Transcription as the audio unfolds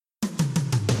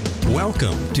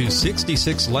Welcome to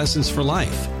 66 Lessons for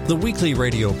Life, the weekly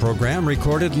radio program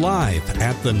recorded live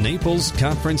at the Naples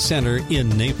Conference Center in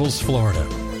Naples, Florida.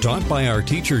 Taught by our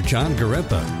teacher, John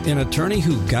Gareppa, an attorney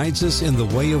who guides us in the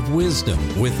way of wisdom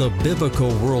with a biblical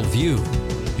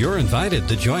worldview. You're invited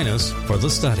to join us for the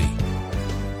study.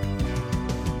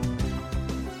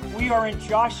 We are in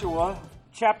Joshua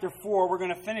chapter 4. We're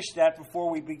going to finish that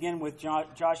before we begin with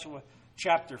Joshua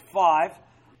chapter 5.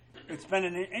 It's been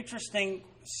an interesting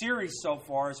series so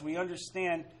far as we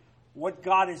understand what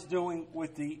God is doing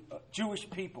with the Jewish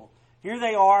people. Here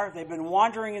they are. They've been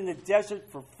wandering in the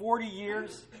desert for 40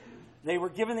 years. They were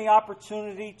given the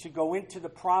opportunity to go into the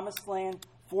promised land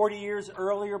 40 years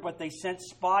earlier, but they sent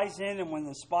spies in, and when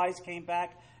the spies came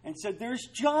back and said, there's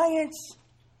giants,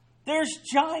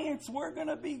 we're going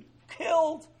to be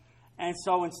killed. And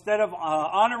so instead of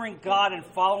honoring God and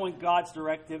following God's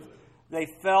directive, they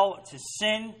fell to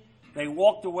sin. They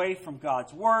walked away from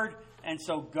God's word, and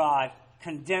so God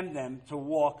condemned them to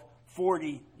walk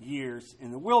 40 years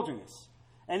in the wilderness.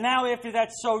 And now after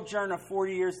that sojourn of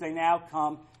 40 years, they now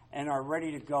come and are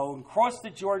ready to go and cross the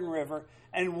Jordan River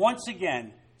and once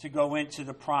again to go into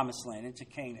the promised land, into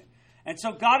Canaan. And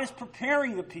so God is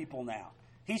preparing the people now.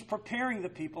 He's preparing the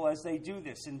people as they do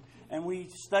this. And we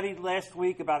studied last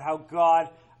week about how God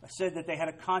said that they had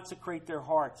to consecrate their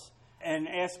hearts and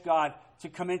ask God to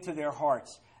come into their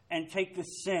hearts and take the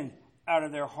sin out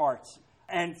of their hearts.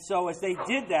 And so as they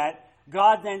did that,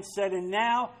 God then said, and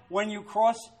now when you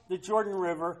cross the Jordan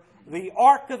River, the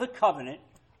Ark of the Covenant,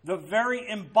 the very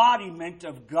embodiment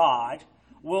of God,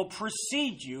 will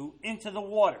precede you into the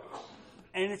water.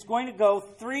 And it's going to go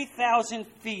 3,000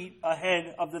 feet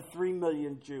ahead of the 3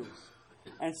 million Jews.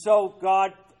 And so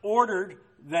God ordered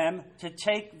them to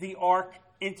take the Ark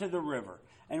into the river.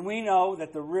 And we know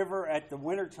that the river at the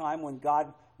wintertime when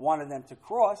God wanted them to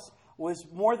cross was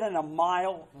more than a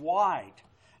mile wide.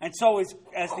 And so as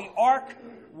the ark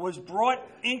was brought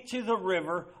into the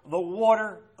river, the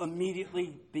water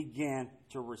immediately began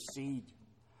to recede.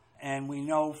 And we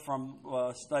know from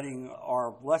studying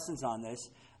our lessons on this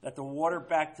that the water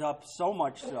backed up so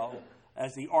much so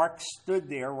as the ark stood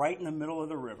there right in the middle of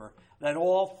the river that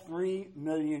all 3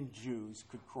 million Jews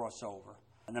could cross over.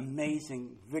 An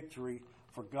amazing victory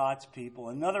for God's people.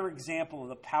 Another example of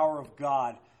the power of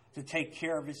God to take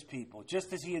care of his people,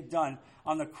 just as he had done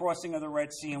on the crossing of the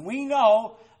Red Sea. And we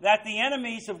know that the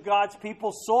enemies of God's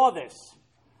people saw this.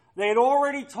 They had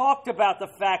already talked about the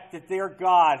fact that their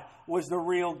God was the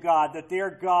real God, that their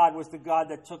God was the God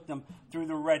that took them through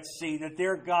the Red Sea, that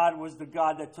their God was the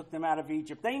God that took them out of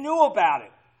Egypt. They knew about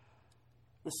it.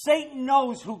 But Satan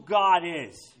knows who God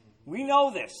is. We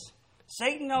know this.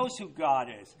 Satan knows who God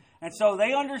is. And so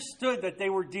they understood that they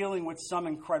were dealing with some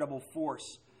incredible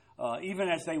force. Even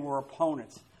as they were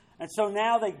opponents. And so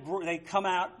now they come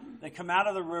out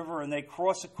of the river and they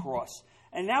cross across.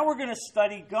 And now we're going to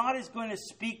study, God is going to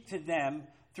speak to them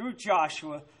through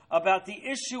Joshua about the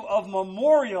issue of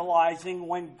memorializing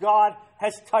when God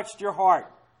has touched your heart.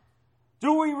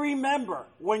 Do we remember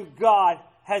when God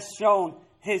has shown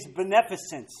his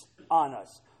beneficence on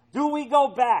us? Do we go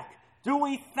back? Do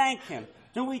we thank him?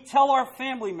 Do we tell our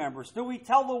family members? Do we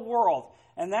tell the world?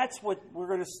 And that's what we're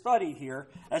going to study here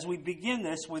as we begin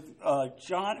this with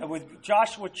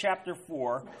Joshua chapter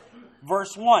 4,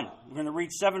 verse 1. We're going to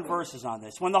read 7 verses on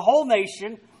this. When the whole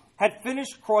nation had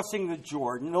finished crossing the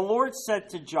Jordan, the Lord said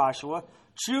to Joshua,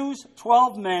 choose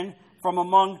 12 men from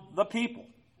among the people,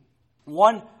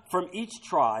 one from each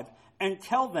tribe, and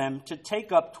tell them to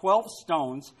take up 12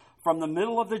 stones from the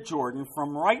middle of the Jordan,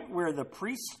 from right where the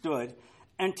priest stood,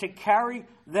 and to carry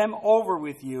them over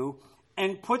with you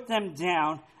and put them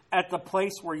down at the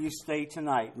place where you stay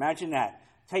tonight. Imagine that.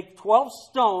 Take 12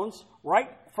 stones right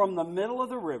from the middle of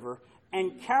the river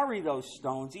and carry those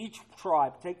stones. Each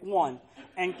tribe, take one,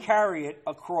 and carry it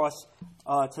across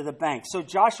to the bank. So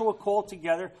Joshua called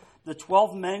together the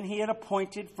 12 men he had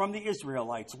appointed from the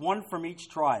Israelites, one from each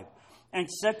tribe, and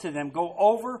said to them, go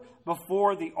over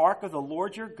before the ark of the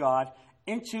Lord your God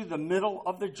into the middle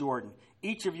of the Jordan,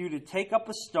 each of you to take up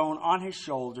a stone on his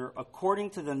shoulder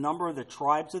according to the number of the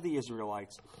tribes of the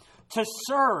Israelites, to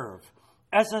serve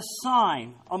as a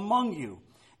sign among you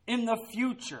in the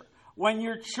future when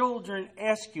your children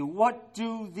ask you, what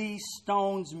do these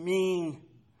stones mean?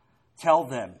 Tell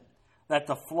them that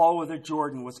the flow of the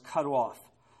Jordan was cut off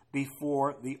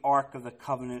before the ark of the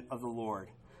covenant of the Lord.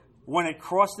 When it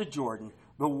crossed the Jordan,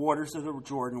 the waters of the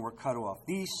Jordan were cut off.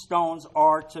 These stones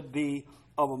are to be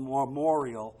a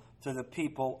memorial to the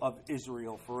people of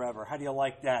Israel forever. How do you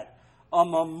like that? A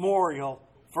memorial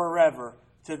forever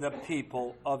to the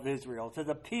people of Israel, to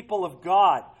the people of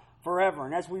God forever.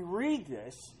 And as we read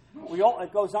this,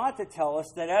 It goes on to tell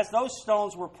us that as those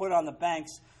stones were put on the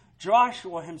banks,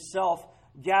 Joshua himself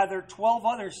gathered 12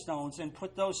 other stones and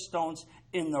put those stones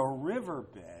in the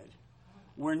riverbed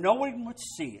where no one would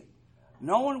see it.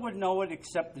 No one would know it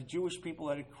except the Jewish people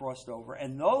that had crossed over.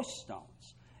 And those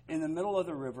stones in the middle of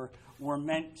the river were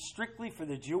meant strictly for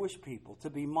the Jewish people to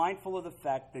be mindful of the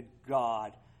fact that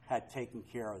God had taken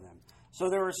care of them. So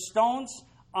there are stones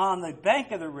on the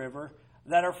bank of the river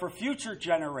that are for future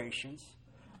generations.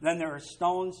 Then there are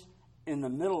stones in the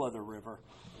middle of the river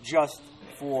just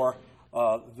for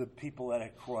the people that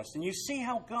had crossed. And you see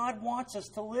how God wants us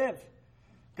to live.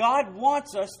 God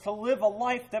wants us to live a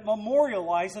life that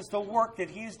memorializes the work that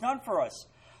He has done for us.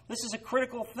 This is a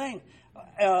critical thing.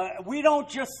 We don't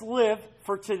just live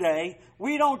for today.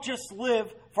 We don't just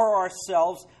live for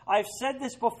ourselves. I've said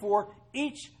this before.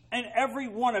 Each and every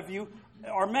one of you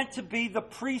are meant to be the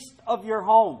priest of your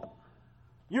home.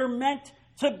 You're meant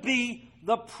to be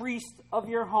the priest of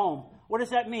your home. What does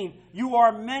that mean? You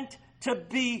are meant to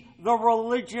be the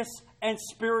religious and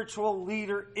spiritual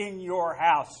leader in your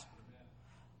house.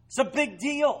 It's a big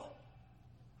deal.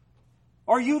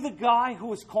 Are you the guy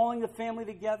who is calling the family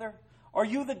together? Are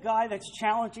you the guy that's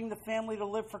challenging the family to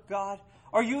live for God?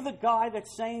 Are you the guy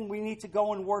that's saying we need to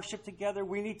go and worship together?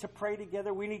 We need to pray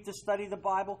together. We need to study the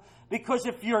Bible? Because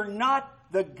if you're not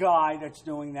the guy that's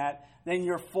doing that, then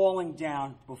you're falling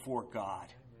down before God.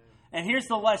 And here's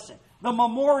the lesson. The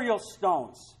memorial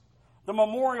stones. The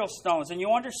memorial stones. And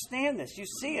you understand this. You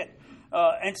see it.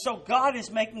 And so God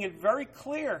is making it very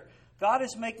clear. God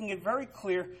is making it very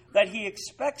clear that He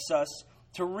expects us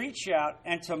to reach out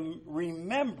and to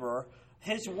remember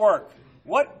His work.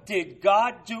 What did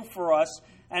God do for us,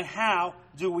 and how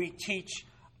do we teach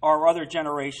our other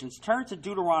generations? Turn to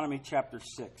Deuteronomy chapter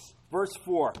 6, verse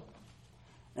 4.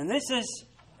 And this is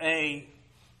a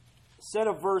set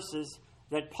of verses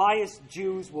that pious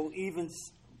Jews will even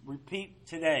repeat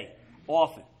today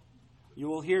often. You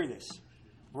will hear this.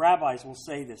 Rabbis will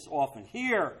say this often.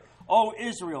 Hear, O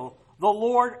Israel, the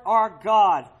Lord our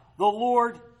God, the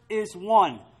Lord is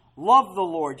one. Love the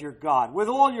Lord your God with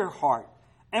all your heart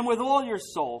and with all your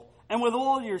soul and with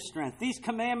all your strength. These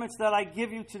commandments that I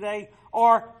give you today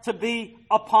are to be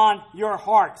upon your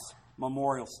hearts.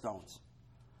 Memorial stones.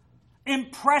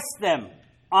 Impress them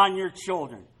on your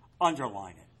children.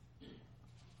 Underline it.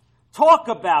 Talk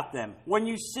about them when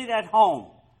you sit at home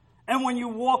and when you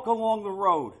walk along the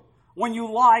road, when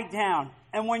you lie down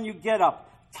and when you get up.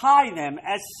 Tie them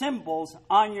as symbols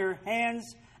on your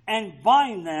hands and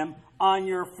bind them on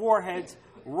your foreheads.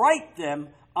 Write them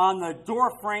on the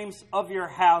door frames of your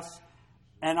house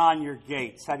and on your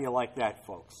gates. How do you like that,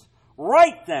 folks?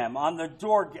 Write them on the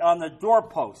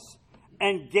doorposts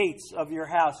and gates of your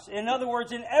house. In other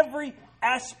words, in every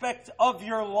aspect of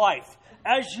your life,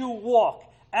 as you walk,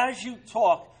 as you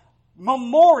talk,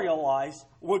 memorialize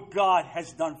what God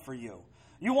has done for you.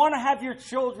 You want to have your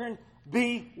children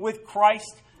be with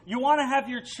Christ? You want to have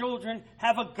your children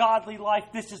have a godly life?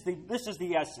 This is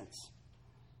the essence.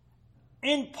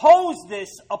 Impose this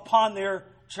upon their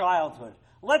childhood.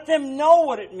 Let them know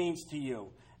what it means to you.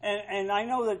 And I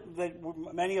know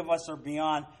that many of us are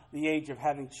beyond the age of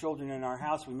having children in our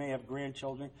house. We may have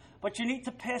grandchildren. But you need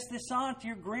to pass this on to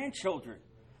your grandchildren.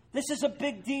 This is a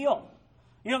big deal.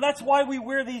 You know, that's why we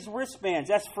wear these wristbands.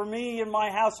 As for me and my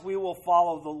house, we will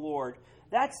follow the Lord.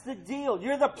 That's the deal.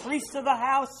 You're the priest of the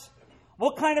house.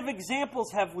 What kind of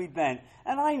examples have we been?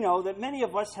 And I know that many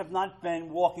of us have not been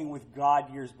walking with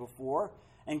God years before,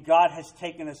 and God has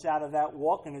taken us out of that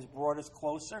walk and has brought us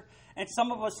closer. And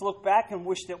some of us look back and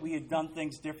wish that we had done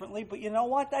things differently, but you know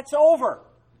what? That's over.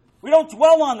 We don't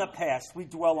dwell on the past. We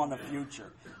dwell on the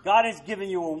future. God has given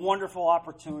you a wonderful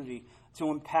opportunity to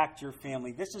impact your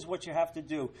family. This is what you have to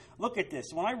do. Look at this.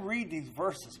 When I read these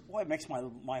verses, boy, it makes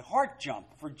my heart jump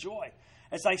for joy.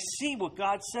 As I see what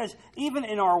God says, even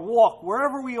in our walk,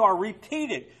 wherever we are,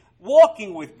 repeat it.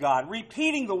 Walking with God,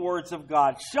 repeating the words of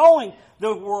God, showing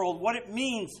the world what it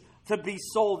means to be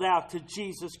sold out to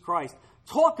Jesus Christ.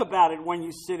 Talk about it when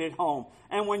you sit at home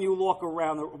and when you walk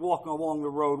along the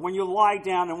road, when you lie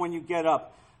down and when you get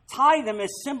up. Tie them as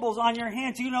symbols on your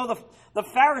hands. You know, the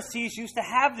Pharisees used to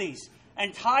have these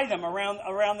and tie them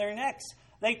around their necks.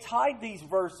 They tied these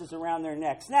verses around their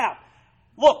necks. Now,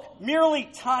 look, merely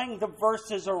tying the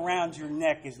verses around your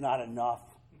neck is not enough.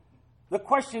 The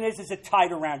question is it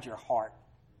tied around your heart?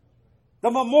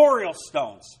 The memorial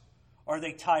stones, are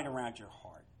they tied around your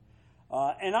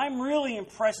heart? And I'm really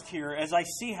impressed here as I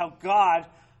see how God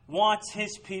wants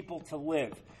His people to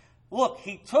live. Look,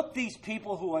 He took these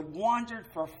people who had wandered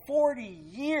for 40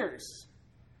 years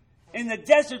in the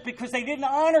desert because they didn't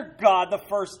honor God the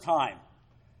first time.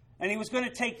 And he was going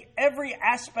to take every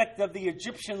aspect of the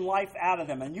Egyptian life out of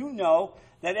them. And you know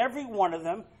that every one of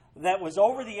them that was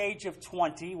over the age of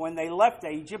 20 when they left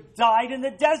Egypt died in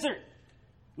the desert.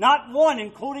 Not one,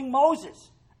 including Moses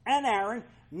and Aaron,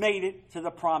 made it to the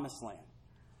promised land.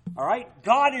 All right?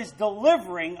 God is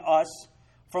delivering us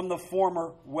from the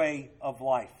former way of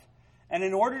life. And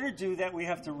in order to do that, we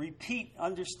have to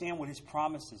understand what his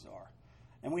promises are.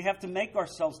 And we have to make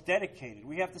ourselves dedicated.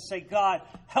 We have to say, God,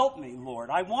 help me,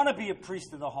 Lord. I want to be a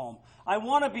priest of the home. I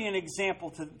want to be an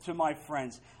example to my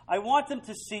friends. I want them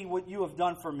to see what you have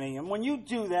done for me. And when you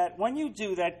do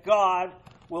that, God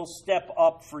will step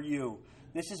up for you.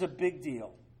 This is a big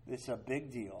deal. It's a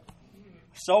big deal.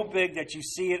 So big that you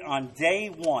see it on day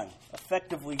one,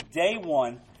 effectively day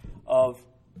one of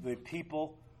the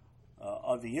people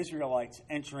of the Israelites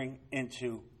entering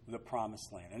into the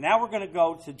promised land. And now we're going to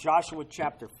go to Joshua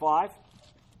chapter 5.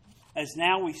 As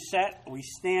now we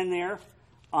stand there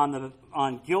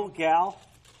on Gilgal,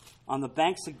 on the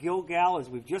banks of Gilgal, as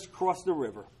we've just crossed the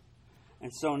river.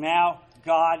 And so now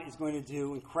God is going to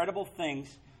do incredible things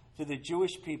to the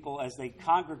Jewish people as they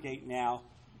congregate now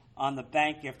on the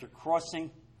bank after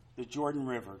crossing the Jordan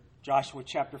River. Joshua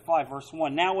chapter 5, verse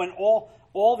 1. Now when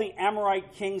all the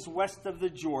Amorite kings west of the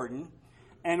Jordan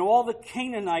and all the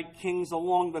Canaanite kings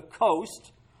along the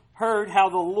coast heard how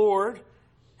the Lord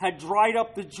had dried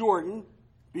up the Jordan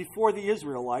before the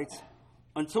Israelites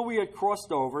until we had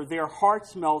crossed over, their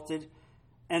hearts melted,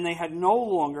 and they had no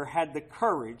longer had the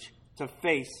courage to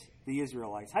face the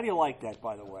Israelites. How do you like that,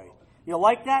 by the way? You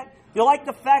like that? You like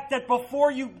the fact that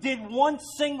before you did one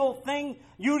single thing,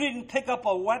 you didn't pick up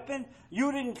a weapon,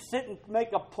 you didn't sit and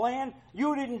make a plan,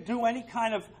 you didn't do any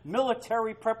kind of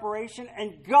military preparation,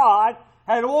 and God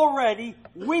had already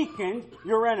weakened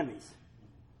your enemies.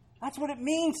 That's what it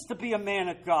means to be a man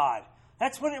of God.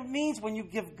 That's what it means when you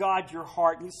give God your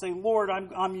heart and you say, Lord,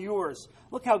 I'm yours.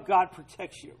 Look how God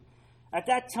protects you. At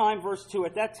that time, verse 2,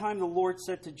 at that time the Lord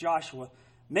said to Joshua,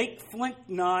 make flint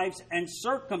knives and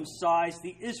circumcise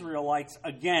the Israelites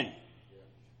again.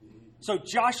 So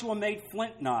Joshua made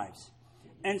flint knives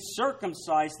and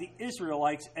circumcised the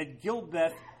Israelites at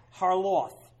Gilbeth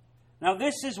Harloth. Now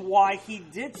this is why he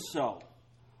did so.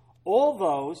 All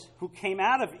those who came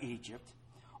out of Egypt,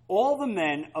 all the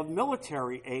men of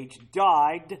military age,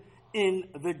 died in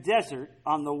the desert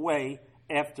on the way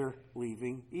after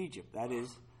leaving Egypt. That is,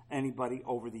 anybody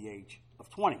over the age of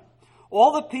 20.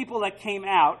 All the people that came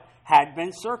out had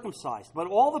been circumcised, but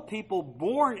all the people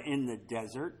born in the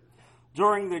desert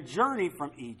during the journey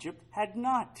from Egypt had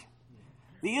not.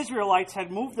 The Israelites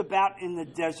had moved about in the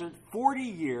desert 40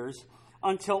 years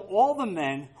until all the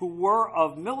men who were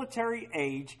of military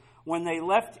age when they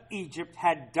left Egypt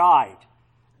had died,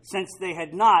 since they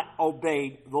had not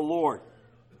obeyed the Lord.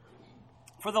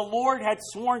 For the Lord had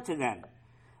sworn to them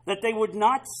that they would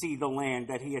not see the land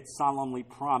that he had solemnly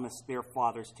promised their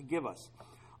fathers to give us,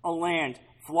 a land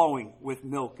flowing with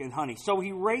milk and honey. So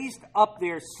he raised up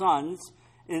their sons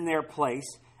in their place,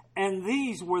 and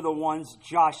these were the ones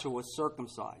Joshua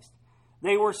circumcised.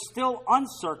 They were still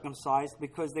uncircumcised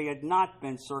because they had not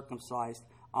been circumcised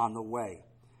on the way.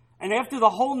 And after the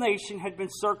whole nation had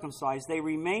been circumcised, they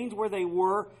remained where they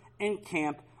were in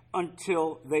camp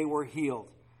until they were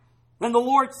healed. Then the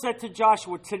Lord said to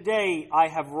Joshua, today I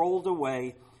have rolled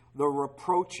away the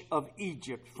reproach of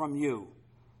Egypt from you.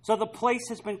 So the place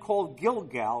has been called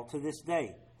Gilgal to this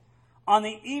day. On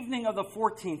the evening of the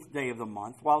 14th day of the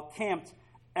month, while camped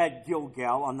at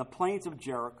Gilgal on the plains of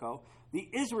Jericho, the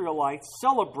Israelites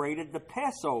celebrated the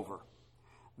Passover.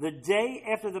 The day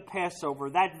after the Passover,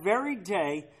 that very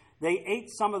day, they ate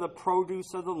some of the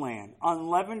produce of the land,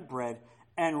 unleavened bread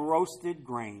and roasted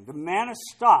grain. The manna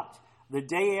stopped the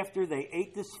day after they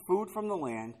ate this food from the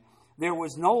land. There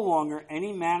was no longer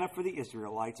any manna for the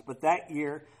Israelites, but that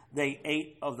year they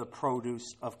ate of the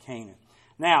produce of Canaan.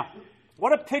 Now,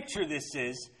 what a picture this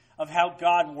is of how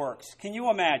God works. Can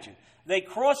you imagine? They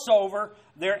cross over,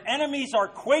 their enemies are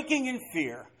quaking in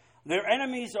fear, their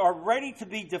enemies are ready to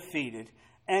be defeated,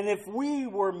 and if we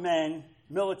were men,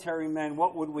 military men,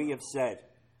 what would we have said?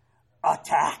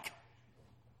 Attack!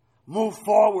 Move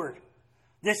forward!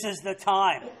 This is the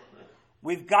time.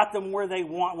 We've got them where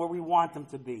we want them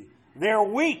to be. They're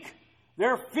weak.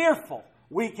 They're fearful.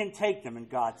 We can take them. And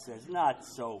God says, not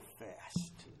so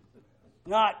fast.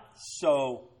 Not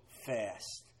so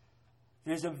fast.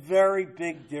 There's a very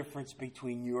big difference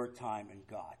between your time and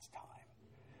God's time.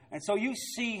 And so you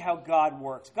see how God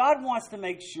works. God wants to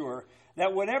make sure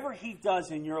that whatever he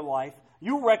does in your life,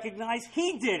 you recognize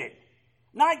he did it.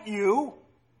 Not you.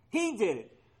 He did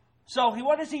it. So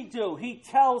what does he do? He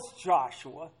tells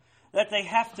Joshua that they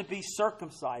have to be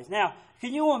circumcised. Now,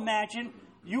 can you imagine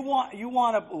You want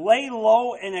to lay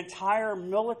low an entire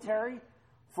military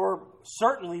for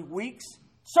certainly weeks?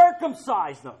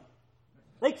 Circumcise them.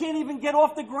 They can't even get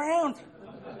off the ground.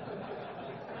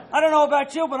 I don't know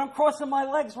about you, but I'm crossing my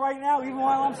legs right now even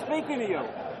while I'm speaking to you.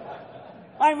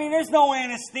 I mean, there's no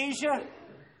anesthesia.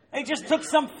 They just took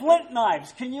some flint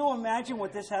knives. Can you imagine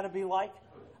what this had to be like?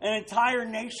 An entire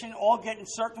nation all getting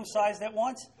circumcised at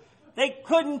once? They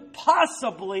couldn't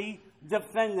possibly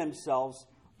defend themselves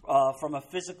from a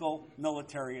physical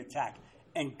military attack.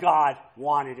 And God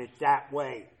wanted it that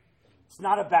way. It's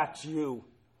not about you.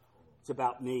 It's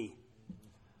about me.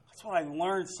 That's what I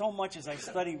learned so much as I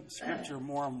study Scripture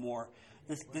more and more.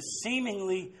 The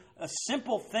seemingly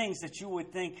simple things that you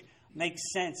would think make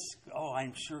sense. Oh,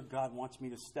 I'm sure God wants me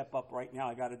to step up right now.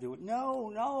 I got to do it.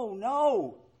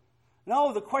 No.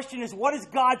 No, the question is, what is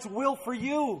God's will for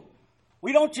you?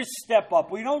 We don't just step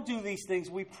up. We don't do these things.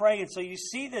 We pray. And so you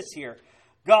see this here.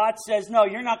 God says, no,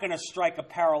 you're not going to strike a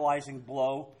paralyzing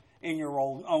blow in your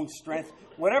own strength.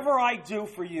 Whatever I do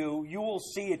for you, you will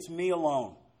see it's me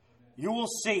alone. You will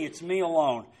see it's me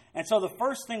alone. And so the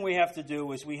first thing we have to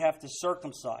do is we have to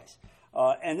circumcise.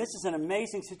 And this is an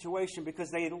amazing situation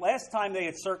because last time they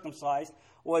had circumcised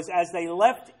was as they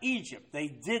left Egypt. They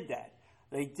did that.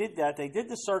 They did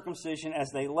the circumcision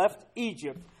as they left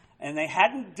Egypt, and they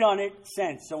hadn't done it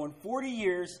since. So in 40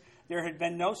 years, there had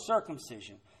been no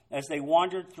circumcision as they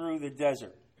wandered through the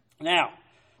desert. Now,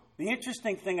 the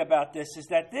interesting thing about this is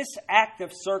that this act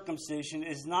of circumcision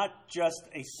is not just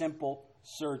a simple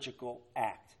surgical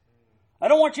act. I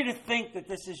don't want you to think that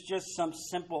this is just some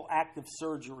simple act of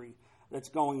surgery that's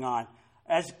going on.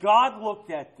 As God looked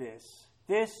at this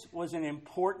was an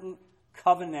important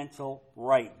covenantal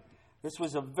rite. This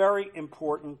was a very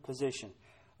important position.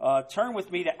 Turn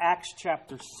with me to Acts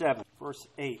chapter 7, verse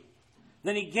 8.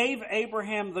 Then he gave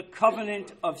Abraham the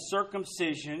covenant of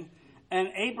circumcision, and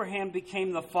Abraham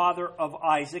became the father of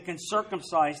Isaac and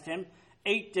circumcised him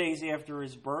 8 days after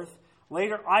his birth.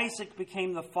 Later, Isaac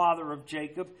became the father of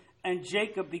Jacob, and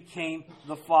Jacob became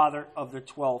the father of the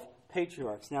 12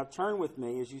 patriarchs. Now turn with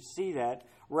me as you see that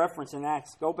reference in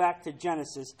Acts. Go back to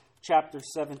Genesis chapter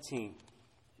 17,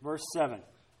 verse 7.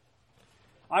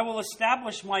 I will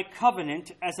establish my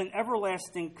covenant as an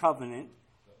everlasting covenant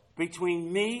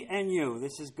between me and you.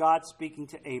 This is God speaking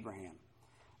to Abraham.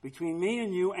 Between me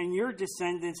and you and your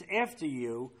descendants after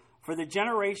you for the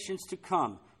generations to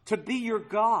come, to be your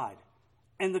God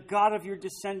and the God of your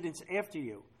descendants after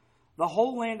you. The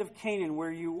whole land of Canaan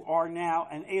where you are now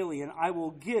an alien, I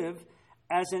will give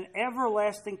as an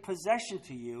everlasting possession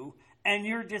to you and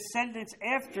your descendants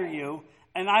after you,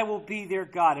 and I will be their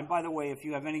God. And by the way, if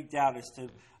you have any doubt as to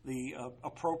the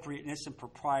appropriateness and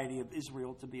propriety of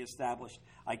Israel to be established,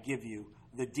 I give you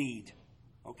the deed.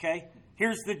 Okay?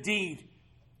 Here's the deed.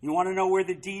 You want to know where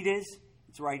the deed is?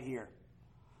 It's right here.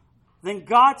 Then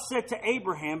God said to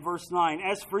Abraham, verse 9,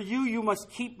 as for you, you must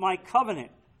keep my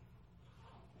covenant.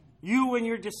 You and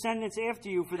your descendants after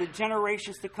you for the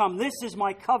generations to come. This is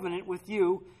my covenant with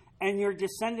you and your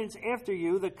descendants after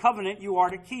you, the covenant you are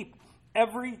to keep.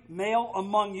 Every male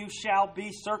among you shall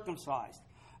be circumcised.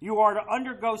 You are to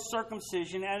undergo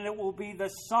circumcision, and it will be the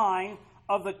sign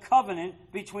of the covenant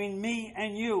between me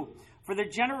and you. For the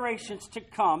generations to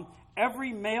come,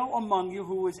 every male among you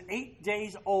who is 8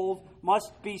 days old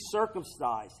must be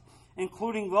circumcised,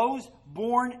 including those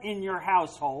born in your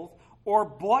household or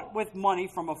bought with money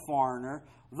from a foreigner,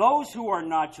 those who are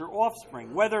not your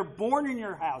offspring. Whether born in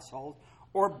your household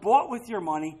or bought with your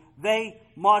money, they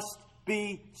must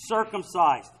be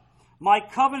circumcised. My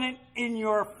covenant in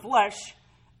your flesh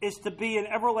is to be an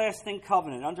everlasting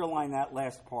covenant. Underline that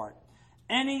last part.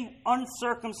 Any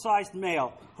uncircumcised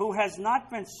male who has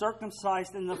not been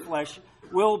circumcised in the flesh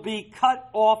will be cut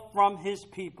off from his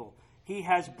people. He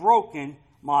has broken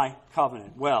my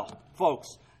covenant. Well, folks,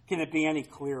 can it be any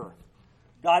clearer?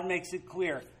 God makes it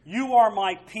clear. You are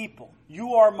my people.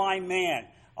 You are my man.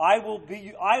 I will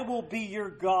be your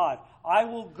God. I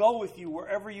will go with you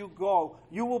wherever you go.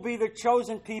 You will be the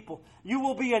chosen people. You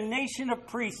will be a nation of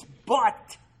priests.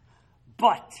 But,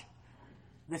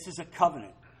 this is a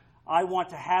covenant. I want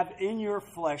to have in your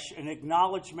flesh an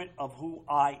acknowledgement of who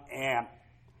I am.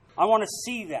 I want to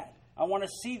see that. I want to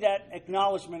see that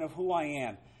acknowledgement of who I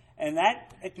am. And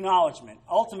that acknowledgement,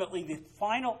 ultimately the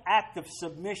final act of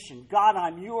submission. God,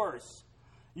 I'm yours.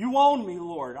 You own me,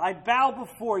 Lord. I bow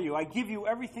before you. I give you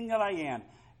everything that I am.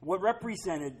 What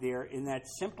represented there in that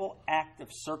simple act of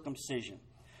circumcision.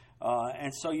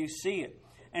 And so you see it.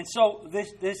 And so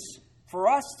this for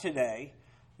us today,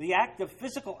 the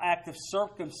physical act of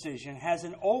circumcision has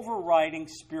an overriding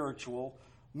spiritual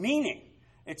meaning.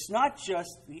 it's not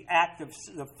just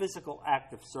the physical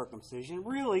act of circumcision.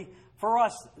 Really, for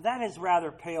us, that has rather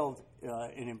paled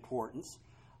in importance.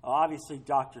 Obviously,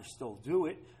 doctors still do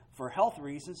it for health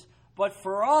reasons. But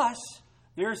for us,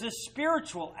 there's a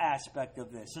spiritual aspect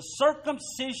of this, a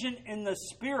circumcision in the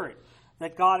spirit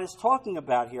that God is talking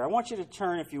about here. I want you to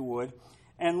turn, if you would,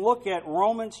 and look at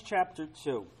Romans chapter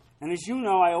 2. And as you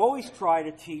know, I always try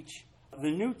to teach the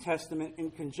New Testament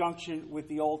in conjunction with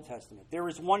the Old Testament. There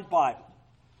is one Bible.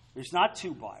 There's not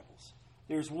two Bibles.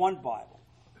 There's one Bible.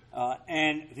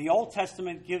 And the Old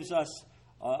Testament gives us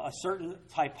a certain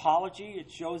typology.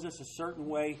 It shows us a certain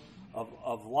way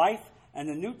of life. And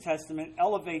the New Testament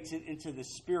elevates it into the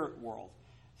spirit world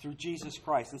through Jesus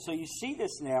Christ. And so you see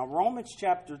this now, Romans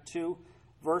chapter 2,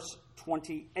 verse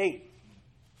 28.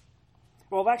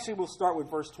 Well, actually, we'll start with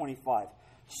verse 25.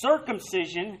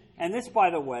 Circumcision, and this, by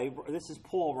the way, this is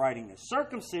Paul writing this.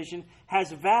 Circumcision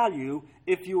has value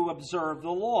if you observe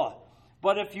the law.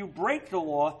 But if you break the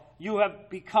law, you have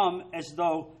become as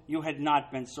though you had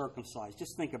not been circumcised.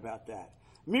 Just think about that.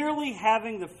 Merely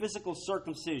having the physical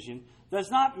circumcision does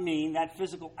not mean that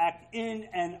physical act in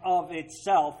and of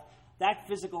itself. That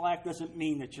physical act doesn't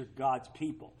mean that you're God's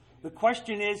people. The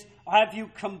question is, have you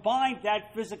combined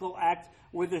that physical act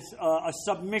with a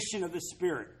submission of the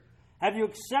Spirit? Have you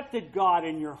accepted God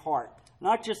in your heart?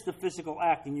 Not just the physical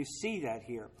act, and you see that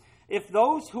here. If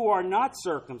those who are not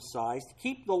circumcised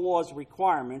keep the law's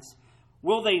requirements,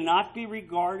 will they not be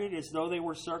regarded as though they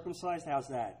were circumcised? How's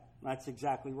that? That's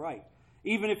exactly right.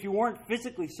 Even if you weren't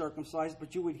physically circumcised,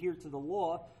 but you adhere to the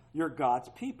law, you're God's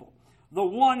people. The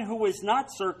one who is not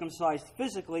circumcised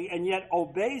physically and yet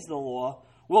obeys the law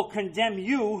will condemn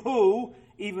you who,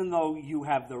 even though you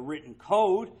have the written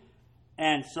code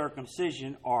and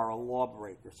circumcision, are a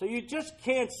lawbreaker. So you just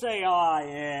can't say, I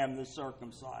am the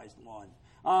circumcised one.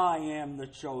 I am the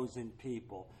chosen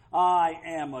people. I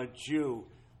am a Jew.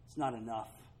 It's not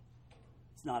enough.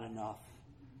 It's not enough.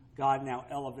 God now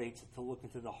elevates it to look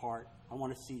into the heart. I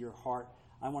want to see your heart.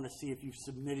 I want to see if you've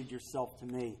submitted yourself to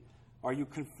me. Are you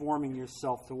conforming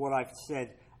yourself to what I've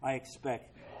said I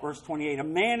expect? Verse 28, a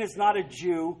man is not a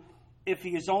Jew if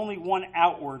he is only one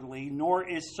outwardly, nor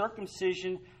is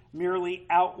circumcision merely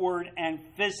outward and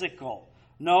physical.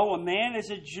 No, a man is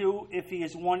a Jew if he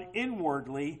is one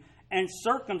inwardly, and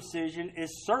circumcision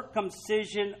is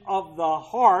circumcision of the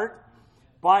heart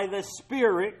by the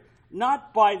Spirit,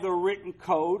 not by the written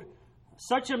code.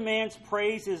 Such a man's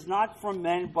praise is not from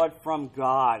men, but from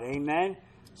God. Amen?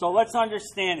 So let's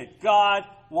understand it. God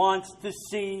wants to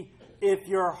see if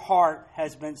your heart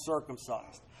has been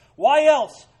circumcised. Why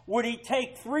else would he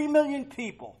take 3 million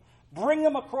people, bring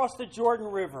them across the Jordan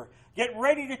River, get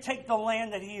ready to take the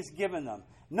land that he has given them,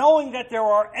 knowing that there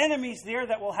are enemies there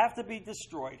that will have to be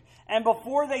destroyed? And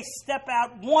before they step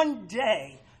out one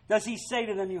day, does he say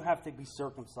to them, you have to be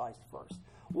circumcised first?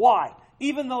 Why?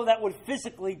 Even though that would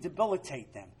physically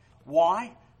debilitate them.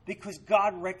 Why? Because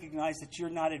God recognized that you're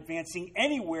not advancing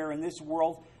anywhere in this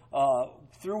world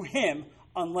through him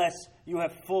unless you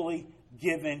have fully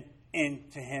given in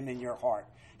to him in your heart.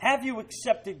 Have you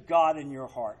accepted God in your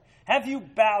heart? Have you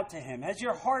bowed to him? Has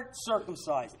your heart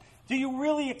circumcised? Do you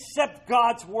really accept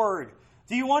God's word?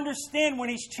 Do you understand when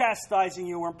he's chastising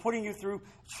you or putting you through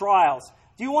trials?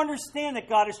 Do you understand that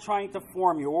God is trying to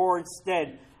form you? Or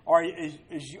instead, are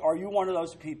you one of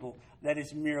those people that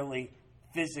is merely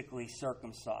physically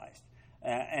circumcised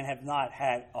and have not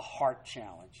had a heart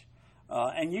challenge?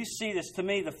 And you see this, to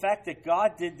me, the fact that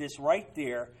God did this right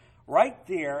there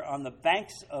on the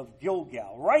banks of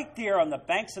Gilgal, right there on the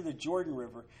banks of the Jordan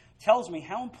River, tells me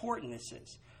how important this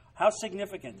is, how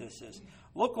significant this is.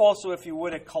 Look also, if you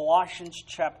would, at Colossians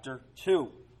chapter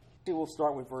 2. We'll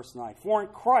start with verse 9. For in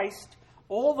Christ,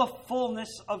 all the fullness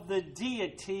of the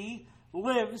deity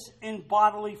lives in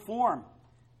bodily form.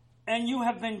 And you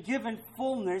have been given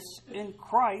fullness in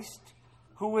Christ,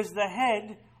 who is the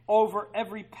head over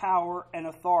every power and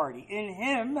authority. In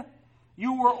him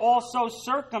you were also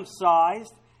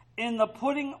circumcised in the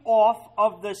putting off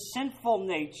of the sinful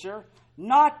nature,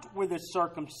 not with a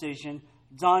circumcision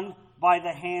done by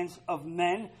the hands of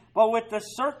men, but with the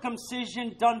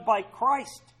circumcision done by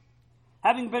Christ,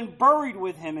 having been buried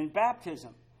with him in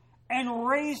baptism, and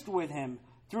raised with him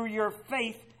through your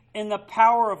faith in the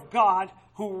power of God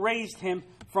who raised him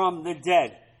from the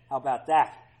dead. How about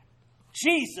that?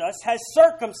 Jesus has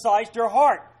circumcised your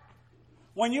heart.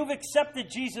 When you've accepted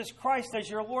Jesus Christ as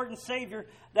your Lord and Savior,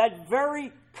 that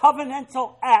very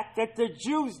covenantal act that the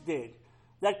Jews did,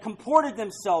 that comported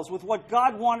themselves with what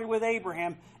God wanted with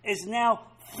Abraham, is now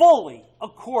fully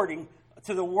according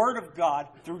to the Word of God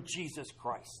through Jesus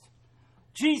Christ.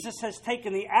 Jesus has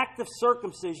taken the act of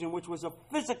circumcision, which was a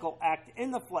physical act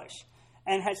in the flesh,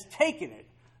 and has taken it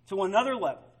to another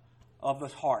level of the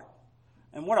heart.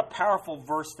 And what a powerful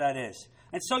verse that is.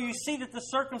 And so you see that the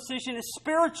circumcision is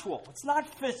spiritual. It's not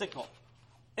physical.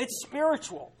 It's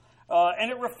spiritual.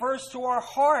 And it refers to our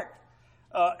heart.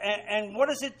 And what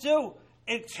does it do?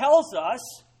 It tells us,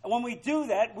 when we do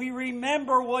that, we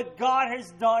remember what God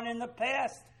has done in the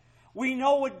past. We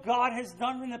know what God has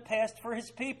done in the past for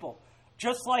his people.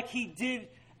 Just like he did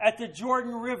at the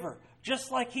Jordan River.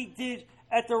 Just like he did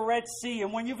at the Red Sea.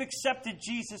 And when you've accepted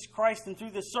Jesus Christ and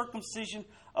through the circumcision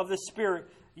of the Spirit,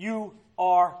 you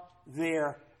are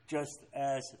there just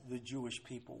as the Jewish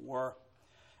people were.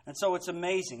 And so it's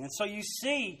amazing. And so you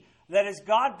see that as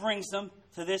God brings them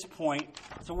to this point,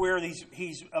 to where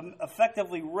he's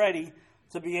effectively ready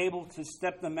to be able to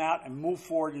step them out and move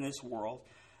forward in this world,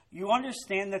 you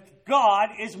understand that God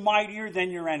is mightier than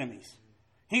your enemies.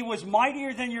 He was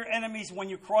mightier than your enemies when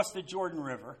you crossed the Jordan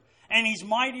River, and he's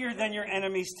mightier than your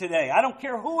enemies today. I don't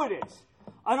care who it is.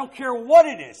 I don't care what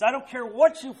it is. I don't care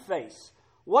what you face,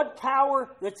 what power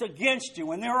that's against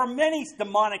you. And there are many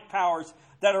demonic powers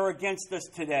that are against us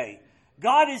today.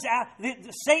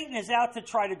 Satan is out to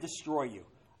try to destroy you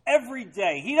every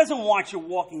day. He doesn't want you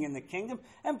walking in the kingdom.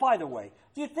 And by the way,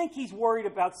 do you think he's worried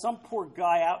about some poor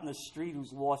guy out in the street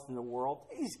who's lost in the world?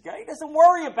 He doesn't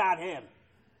worry about him.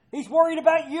 He's worried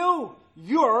about you.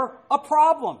 You're a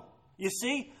problem. You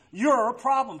see, you're a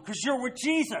problem because you're with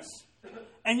Jesus.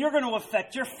 And you're going to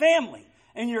affect your family.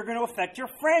 And you're going to affect your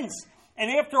friends. And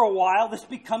after a while, this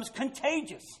becomes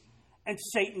contagious. And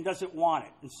Satan doesn't want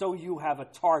it. And so you have a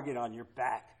target on your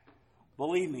back.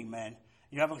 Believe me, man.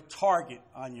 You have a target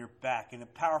on your back in a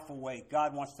powerful way.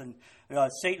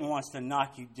 Satan wants to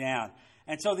knock you down.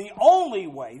 And so the only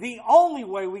way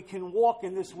we can walk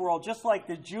in this world, just like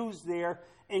the Jews there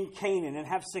in Canaan, and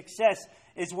have success,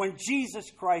 is when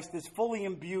Jesus Christ is fully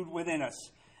imbued within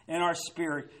us, in our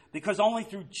spirit, because only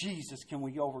through Jesus can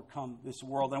we overcome this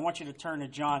world. I want you to turn to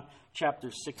John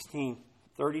chapter 16,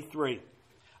 33.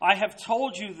 I have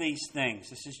told you these things,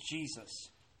 this is Jesus,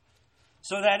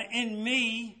 so that in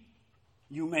me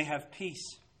you may have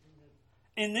peace.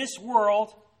 In this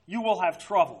world you will have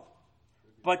trouble,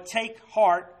 but take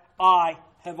heart, I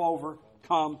have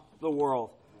overcome the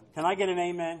world. Can I get an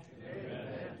amen? Amen.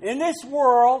 In this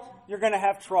world you're going to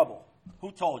have trouble.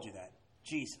 Who told you that?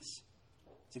 Jesus.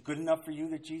 Is it good enough for you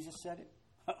that Jesus said it?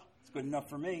 It's good enough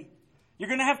for me. You're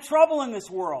going to have trouble in this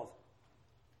world.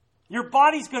 Your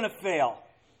body's going to fail.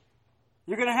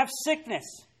 You're going to have sickness.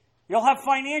 You'll have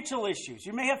financial issues.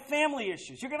 You may have family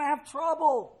issues. You're going to have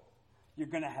trouble. You're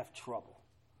going to have trouble.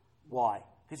 Why?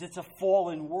 Because it's a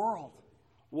fallen world.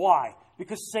 Why?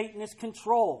 Because Satan is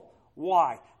control.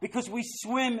 Why? Because we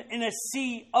swim in a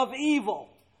sea of evil.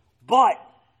 But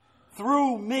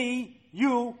through me,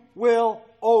 you will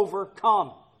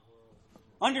overcome.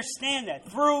 Understand that.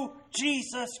 Through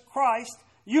Jesus Christ,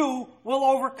 you will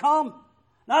overcome.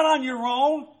 Not on your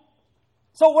own.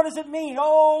 So what does it mean?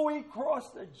 Oh, we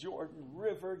crossed the Jordan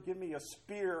River. Give me a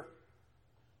spear.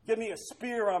 Give me a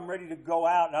spear. I'm ready to go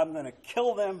out and I'm going to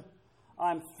kill them.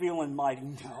 I'm feeling mighty.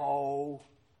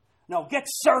 No, get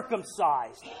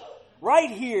circumcised. Right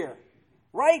here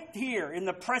in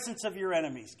the presence of your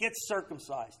enemies. Get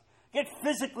circumcised. Get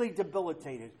physically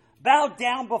debilitated. Bow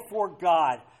down before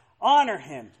God. Honor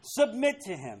him. Submit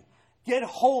to him. Get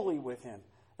holy with him.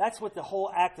 That's what the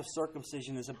whole act of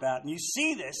circumcision is about. And you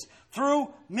see this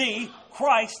through me,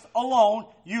 Christ alone,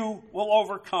 you will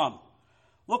overcome.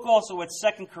 Look also at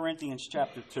 2 Corinthians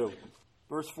chapter 2,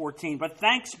 verse 14. But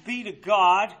thanks be to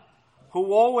God,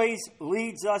 who always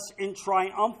leads us in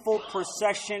triumphal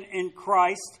procession in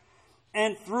Christ,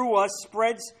 and through us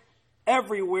spreads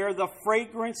everywhere the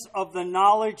fragrance of the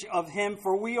knowledge of him.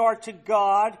 For we are to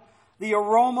God the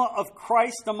aroma of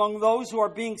Christ among those who are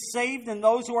being saved and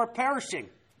those who are perishing.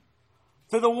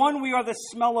 To the one we are the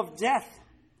smell of death,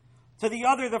 to the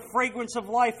other the fragrance of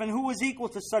life. And who is equal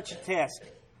to such a task?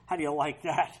 How do you like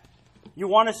that? You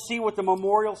want to see what the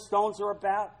memorial stones are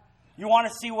about? You want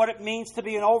to see what it means to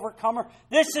be an overcomer?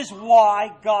 This is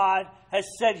why God has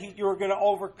said you're going to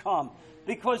overcome.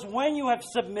 Because when you have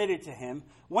submitted to him,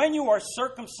 when you are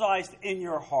circumcised in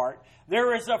your heart,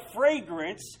 there is a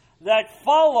fragrance that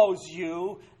follows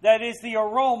you that is the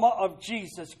aroma of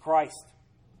Jesus Christ.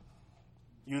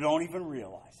 You don't even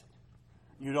realize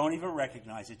it. You don't even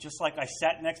recognize it. Just like I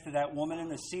sat next to that woman in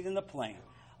the seat in the plane,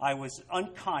 I was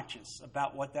unconscious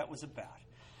about what that was about.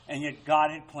 And yet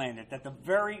God had planned it, that the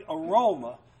very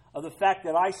aroma of the fact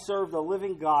that I serve the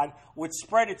living God would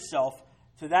spread itself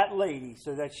to that lady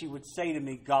so that she would say to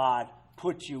me, God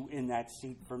put you in that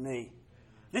seat for me.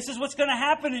 This is what's going to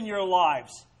happen in your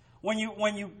lives when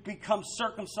you become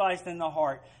circumcised in the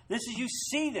heart. This is, you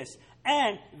see this.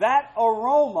 And that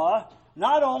aroma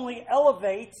not only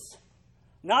elevates,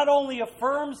 not only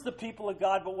affirms the people of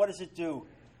God, but what does it do?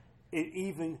 It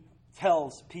even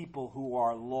tells people who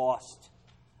are lost.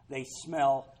 They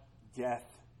smell death.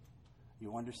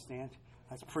 You understand?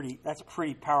 That's a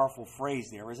pretty powerful phrase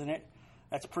there, isn't it?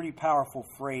 That's a pretty powerful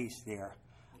phrase there.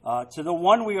 To the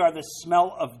one we are the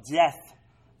smell of death.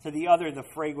 To the other, the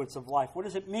fragrance of life. What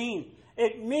does it mean?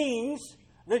 It means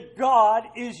that God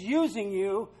is using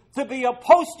you to be a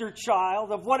poster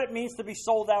child of what it means to be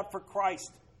sold out for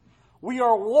Christ. We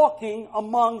are walking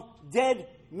among dead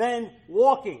men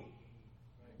walking.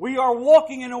 We are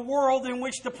walking in a world in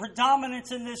which the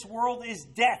predominance in this world is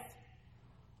death.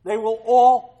 They will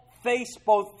all face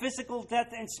both physical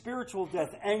death and spiritual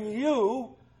death. And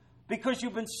you, because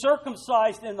you've been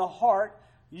circumcised in the heart,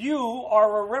 you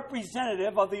are a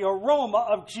representative of the aroma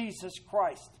of Jesus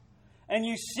Christ. And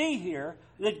you see here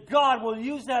that God will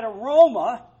use that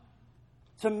aroma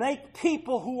to make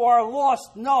people who are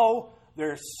lost know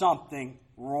there's something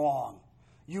wrong.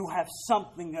 You have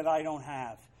something that I don't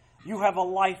have. You have a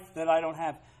life that I don't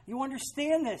have. You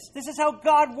understand this. This is how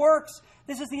God works.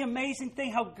 This is the amazing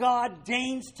thing, how God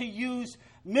deigns to use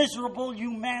miserable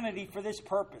humanity for this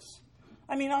purpose.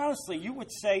 I mean, honestly, you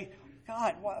would say,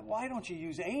 God, why don't you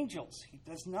use angels? He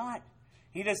does not.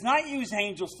 He does not use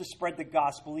angels to spread the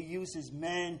gospel. He uses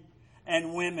men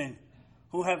and women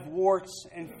who have warts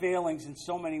and failings in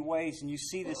so many ways. And you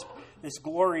see this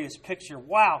glorious picture.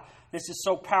 Wow, this is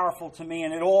so powerful to me.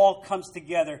 And it all comes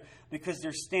together because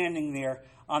they're standing there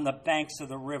on the banks of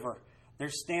the river. They're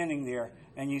standing there,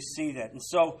 and you see that. And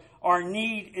so our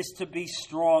need is to be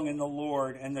strong in the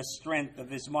Lord and the strength of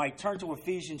His might. Turn to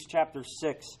Ephesians chapter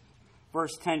 6.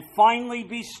 Verse 10, finally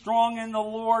be strong in the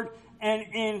Lord and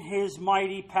in His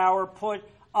mighty power. Put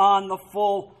on the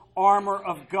full armor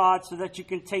of God so that you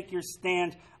can take your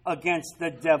stand against the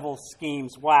devil's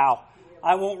schemes. Wow.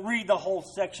 I won't read the whole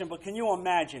section, but can you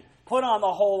imagine? Put on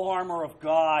the whole armor of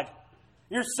God.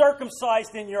 You're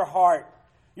circumcised in your heart.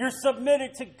 You're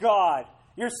submitted to God.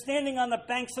 You're standing on the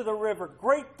banks of the river.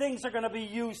 Great things are going to be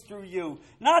used through you.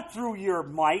 Not through your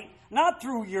might, not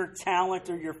through your talent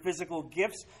or your physical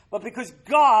gifts, but because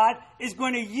God is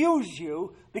going to use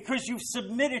you because you've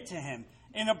submitted to Him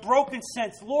in a broken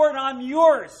sense. Lord, I'm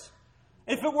yours.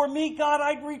 If it were me, God,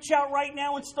 I'd reach out right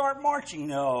now and start marching.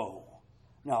 No,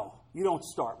 you don't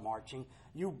start marching.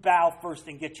 You bow first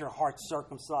and get your heart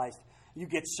circumcised. You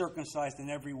get circumcised in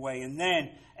every way. And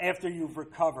then, after you've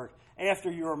recovered, after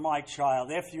you're my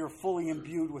child, after you're fully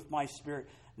imbued with my Spirit,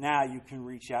 now you can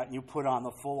reach out and you put on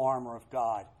the full armor of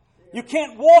God. You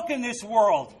can't walk in this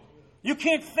world. You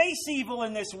can't face evil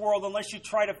in this world unless you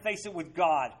try to face it with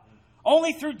God.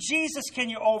 Only through Jesus can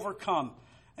you overcome.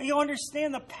 And you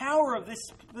understand the power of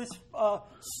this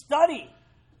study.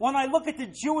 When I look at the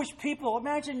Jewish people,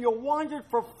 imagine you wandered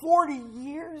for 40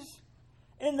 years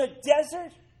in the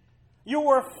desert. You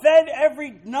were fed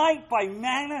every night by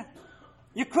manna.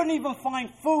 You couldn't even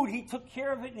find food. He took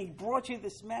care of it and He brought you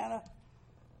this manna.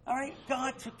 All right?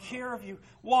 God took care of you.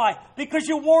 Why? Because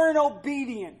you weren't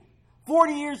obedient.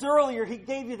 40 years earlier, He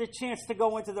gave you the chance to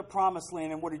go into the promised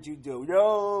land. And what did you do?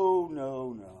 No,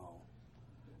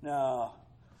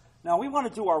 we want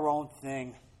to do our own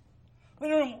thing. We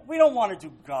don't want to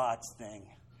do God's thing.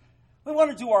 We want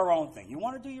to do our own thing. You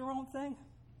want to do your own thing?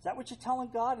 Is that what you're telling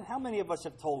God? And how many of us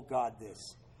have told God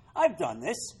this? I've done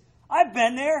this. I've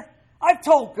been there. I've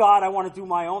told God I want to do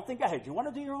my own thing. Go ahead. You want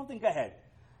to do your own thing? Go ahead.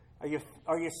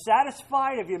 Are you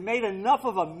satisfied? Have you made enough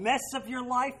of a mess of your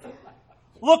life?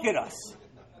 Look at us.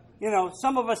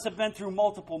 Some of us have been through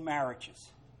multiple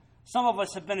marriages. Some of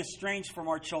us have been estranged from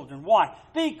our children. Why?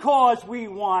 Because we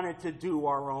wanted to do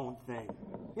our own thing.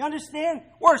 You understand?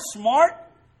 We're smart.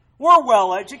 We're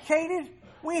well educated.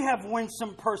 We have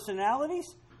winsome personalities.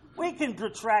 We can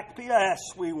detract. Yes,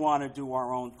 we want to do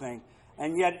our own thing.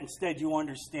 And yet, instead, you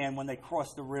understand when they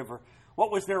crossed the river,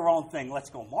 what was their own thing? Let's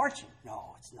go marching.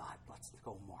 No, it's not. Let's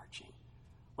go marching.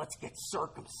 Let's get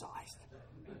circumcised.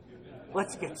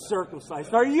 Let's get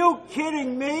circumcised. Are you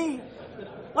kidding me?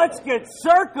 Let's get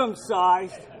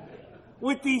circumcised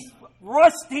with these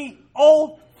rusty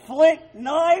old flint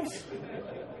knives?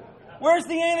 Where's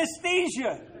the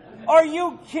anesthesia? Are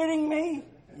you kidding me?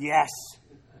 Yes.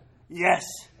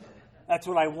 That's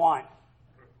what I want.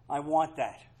 I want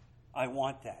that. I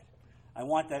want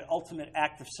that ultimate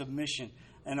act of submission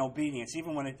and obedience,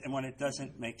 even when it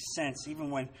doesn't make sense, even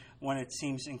when it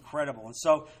seems incredible. And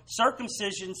so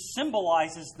circumcision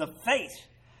symbolizes the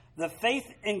faith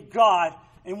in God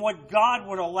in what God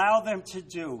would allow them to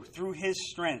do through His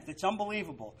strength. It's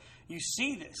unbelievable. You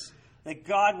see this, that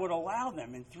God would allow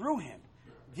them, and through Him,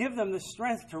 give them the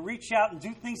strength to reach out and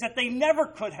do things that they never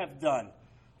could have done,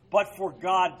 but for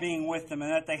God being with them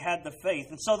and that they had the faith.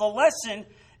 And so the lesson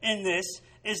in this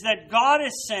is that God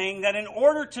is saying that in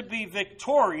order to be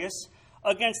victorious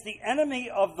against the enemy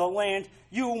of the land,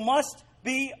 you must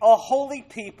be a holy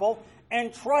people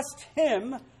and trust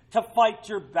Him to fight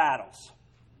your battles.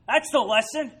 That's the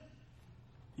lesson.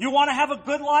 You want to have a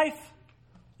good life?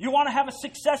 You want to have a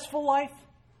successful life?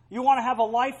 You want to have a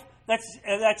life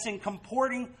that's in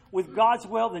comporting with God's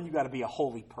will? Then you got to be a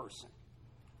holy person.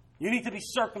 You need to be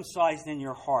circumcised in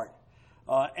your heart.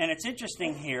 And it's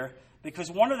interesting here because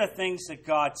one of the things that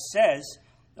God says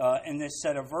in this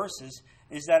set of verses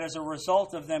is that as a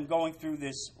result of them going through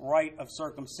this rite of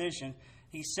circumcision,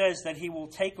 He says that He will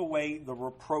take away the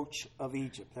reproach of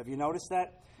Egypt. Have you noticed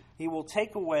that? He will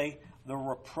take away the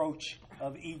reproach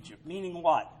of Egypt. Meaning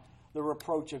what? The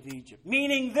reproach of Egypt.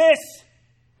 Meaning this.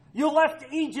 You left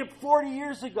Egypt 40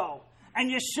 years ago,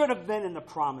 and you should have been in the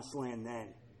promised land then.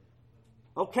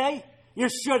 Okay? You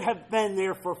should have been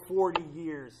there for 40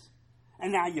 years.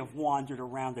 And now you've wandered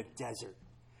around the desert.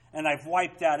 And I've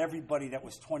wiped out everybody that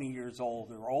was 20 years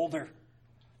old or older.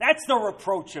 That's the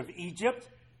reproach of Egypt.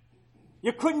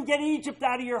 You couldn't get Egypt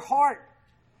out of your heart.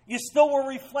 You still were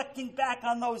reflecting back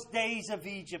on those days of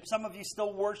Egypt. Some of you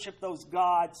still worship those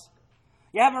gods.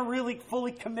 You haven't really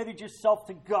fully committed yourself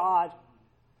to God.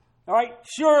 All right?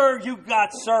 Sure, you got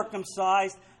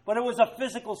circumcised, but it was a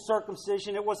physical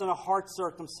circumcision. It wasn't a heart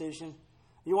circumcision.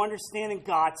 You understand? And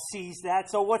God sees that.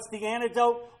 So what's the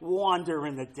antidote? Wander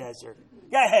in the desert.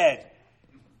 Go ahead.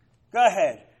 Go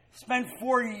ahead. Spend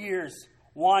 40 years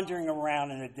wandering around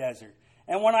in the desert.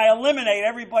 And when I eliminate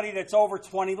everybody that's over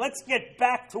 20, let's get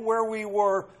back to where we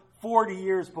were 40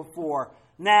 years before.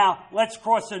 Now, let's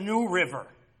cross a new river.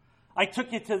 I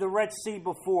took you to the Red Sea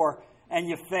before, and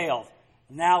you failed.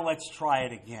 Now let's try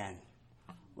it again.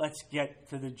 Let's get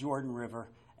to the Jordan River,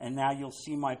 and now you'll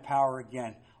see my power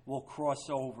again. We'll cross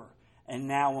over. And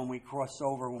now when we cross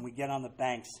over, when we get on the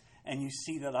banks, and you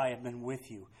see that I have been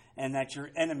with you, and that your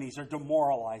enemies are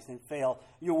demoralized and fail,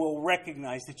 you will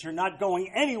recognize that you're not going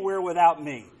anywhere without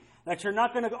me. That you're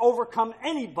not going to overcome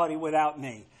anybody without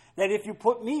me. That if you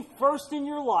put me first in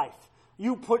your life,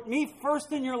 you put me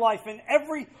first in your life in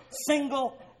every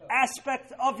single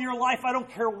aspect of your life. I don't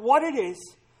care what it is.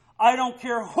 I don't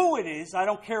care who it is. I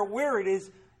don't care where it is.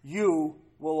 You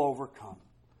will overcome.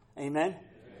 Amen?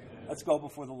 Let's go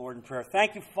before the Lord in prayer.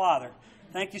 Thank you, Father.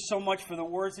 Thank you so much for the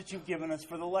words that you've given us,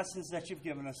 for the lessons that you've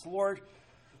given us. Lord,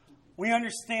 we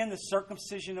understand the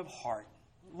circumcision of heart.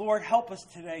 Lord, help us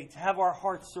today to have our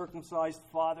hearts circumcised,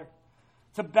 Father,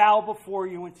 to bow before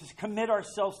you and to commit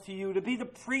ourselves to you, to be the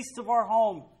priest of our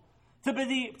home, to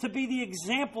be the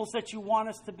examples that you want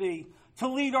us to be, to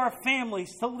lead our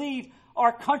families, to lead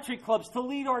our country clubs, to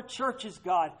lead our churches,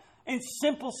 God, in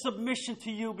simple submission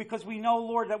to you, because we know,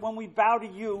 Lord, that when we bow to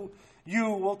you,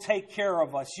 you will take care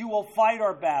of us. You will fight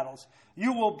our battles.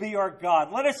 You will be our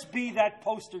God. Let us be that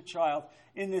poster child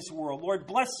in this world. Lord,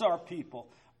 bless our people.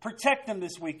 Protect them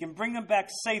this week and bring them back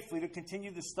safely to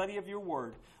continue the study of your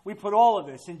word. We put all of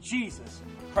this in Jesus'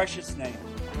 precious name.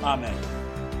 Amen.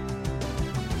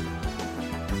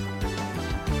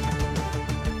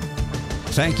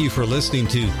 Thank you for listening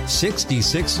to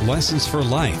 66 Lessons for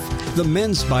Life, the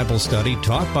men's Bible study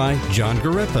taught by John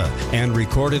Garippa and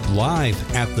recorded live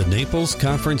at the Naples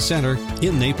Conference Center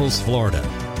in Naples, Florida.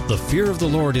 The fear of the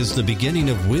Lord is the beginning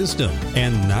of wisdom,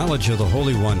 and knowledge of the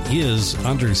Holy One is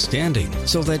understanding,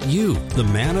 so that you, the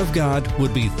man of God,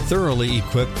 would be thoroughly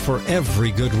equipped for every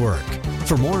good work.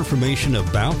 For more information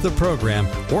about the program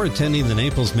or attending the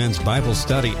Naples Men's Bible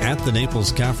Study at the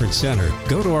Naples Conference Center,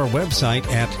 go to our website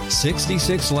at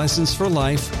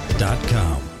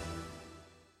 66lessonsforlife.com.